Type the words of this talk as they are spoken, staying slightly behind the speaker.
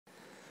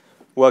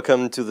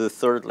Welcome to the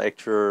third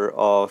lecture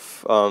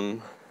of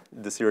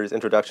the series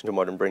Introduction to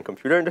Modern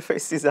Brain-Computer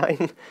Interface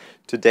Design.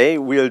 Today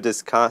we'll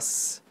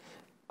discuss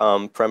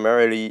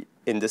primarily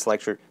in this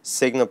lecture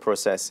signal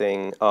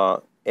processing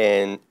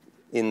and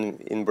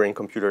in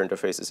brain-computer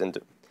interfaces.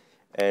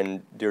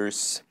 And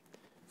there's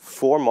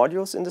 4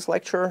 modules in this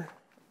lecture.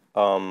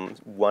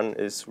 One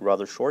is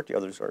rather short, the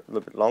others are a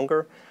little bit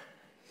longer.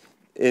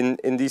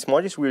 In these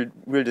modules,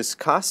 we'll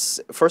discuss,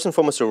 first and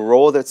foremost, the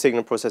role that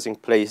signal processing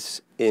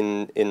plays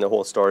in the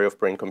whole story of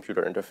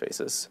brain-computer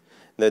interfaces.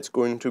 That's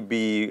going to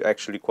be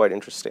actually quite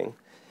interesting.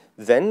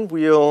 Then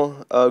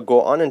we'll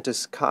go on and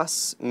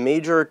discuss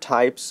major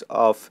types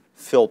of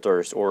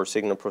filters or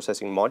signal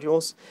processing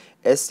modules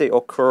as they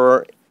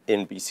occur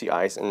in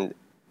BCIs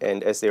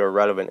and as they are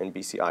relevant in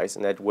BCIs.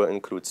 And that will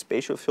include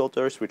spatial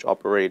filters, which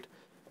operate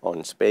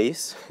on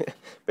space,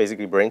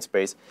 basically brain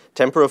space,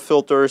 temporal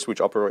filters, which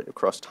operate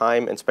across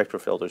time, and spectral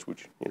filters,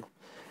 which,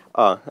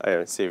 I'll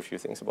say a few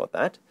things about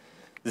that.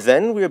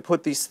 Then we'll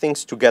put these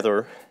things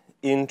together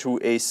into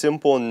a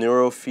simple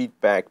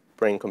neurofeedback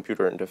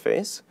brain-computer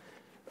interface,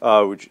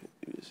 which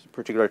is a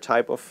particular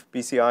type of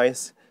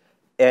BCIs.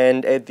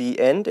 And at the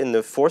end, in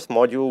the 4th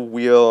module,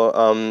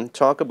 we'll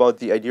talk about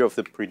the idea of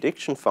the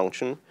prediction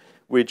function,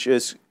 which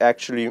is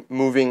actually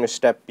moving a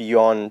step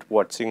beyond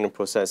what signal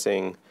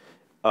processing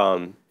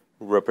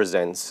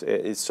represents.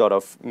 It's sort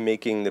of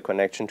making the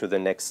connection to the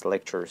next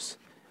lectures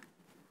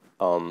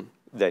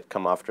that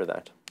come after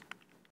that.